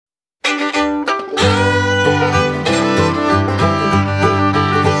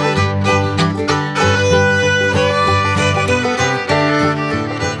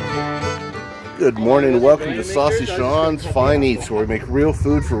Good morning, welcome to Saucy Sean's Fine Eats, where we make real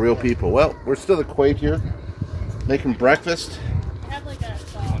food for real people. Well, we're still at Kuwait here, making breakfast.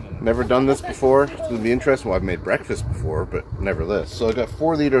 Never done this before. It's going to be interesting. Well, I've made breakfast before, but never this. So I got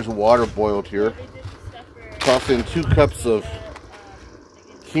 4 liters of water boiled here. Tossed in 2 cups of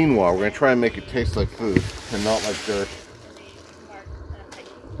quinoa. We're going to try and make it taste like food and not like dirt.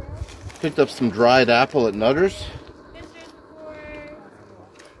 Picked up some dried apple at Nutter's.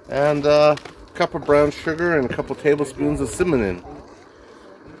 And a cup of brown sugar and a couple tablespoons of cinnamon.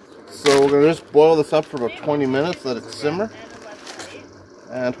 So we're going to just boil this up for about 20 minutes, let it simmer.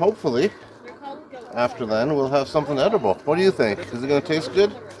 And hopefully, after then, we'll have something edible. What do you think? Is it going to taste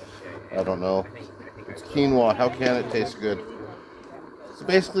good? I don't know. It's quinoa. How can it taste good? So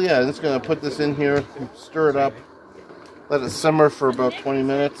basically, yeah, I'm just going to put this in here, stir it up, let it simmer for about 20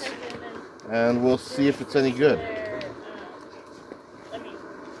 minutes, and we'll see if it's any good.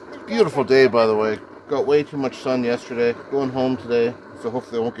 Beautiful day, by the way. Got way too much sun yesterday. Going home today, so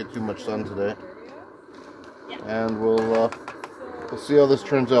hopefully I won't get too much sun today. And we'll see how this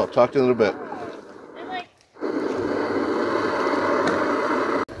turns out. Talk to you in a little bit.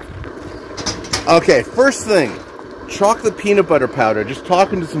 Okay, first thing, chocolate peanut butter powder. Just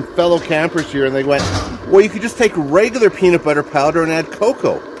talking to some fellow campers here, and they went, well, you could just take regular peanut butter powder and add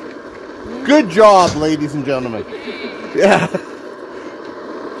cocoa. Good job, ladies and gentlemen. Yeah.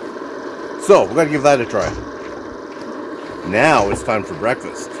 So, we're going to give that a try. Now it's time for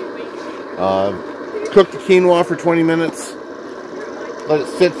breakfast. Cook the quinoa for 20 minutes. Let it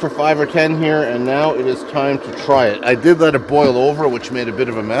sit for 5 or 10 here, and now it is time to try it. I did let it boil over, which made a bit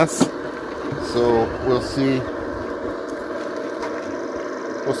of a mess. So, we'll see.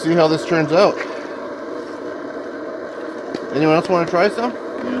 We'll see how this turns out. Anyone else want to try some?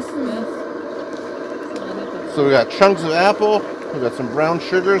 Yes. So we got chunks of apple. We got some brown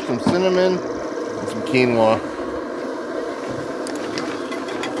sugar, some cinnamon, and some quinoa.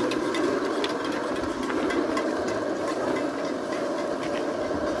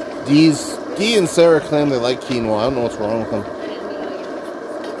 Dee and Sarah claim they like quinoa. I don't know what's wrong with them.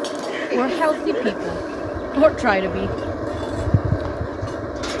 We're healthy people. Or try to be.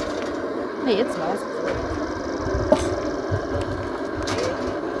 Hey, it smells.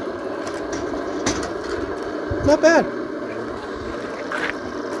 Not bad.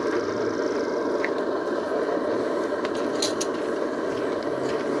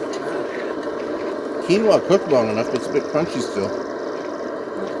 Quinoa cooked long enough, but it's a bit crunchy still.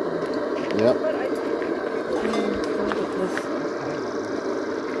 Yep.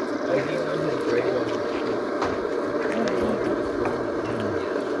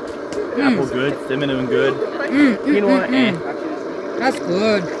 Apple good, cinnamon good. Quinoa, That's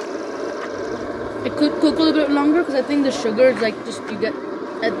good. It could cook a little bit longer because I think the sugar is like just you get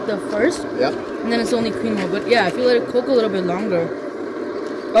at the first. Yep. And then it's only quinoa. But yeah, if you let it cook a little bit longer.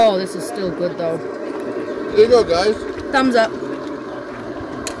 Oh, this is still good though. There you go, guys. Thumbs up.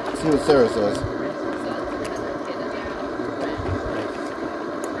 Let's see what Sarah says.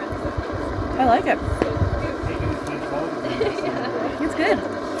 I like it. It's good.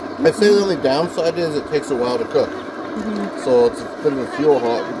 I'd say the only downside is it takes a while to cook. So it's a bit of a fuel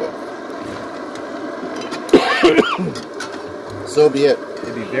hog, but so be it.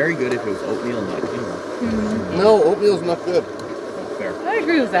 It'd be very good if it was oatmeal and not quinoa. No, oatmeal's not good. Fair. I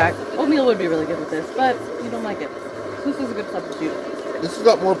agree with Zach. Oatmeal would be really good with this, but you don't like it. This is a good substitute. This has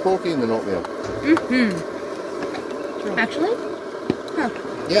got more protein than oatmeal. Actually? Huh.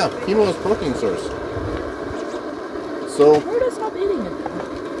 Yeah, quinoa is protein source. So Where do I stop eating it?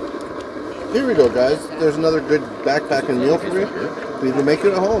 here we go, guys. There's another good backpacking meal for you. You can make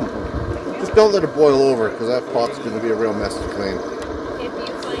it at home. Just don't let it boil over, because that pot's going to be a real mess to clean.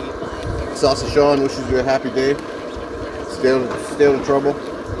 Saucy Sean wishes you a happy day. Stay out of trouble.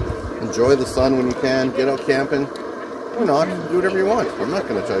 Enjoy the sun when you can. Get out camping. Or not. Do whatever you want. I'm not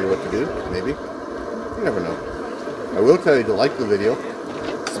going to tell you what to do. Maybe. You never know. I will tell you to like the video.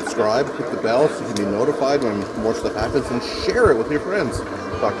 Subscribe. Hit the bell so you can be notified when more stuff happens. And share it with your friends.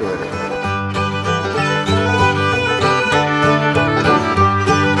 Talk to you later.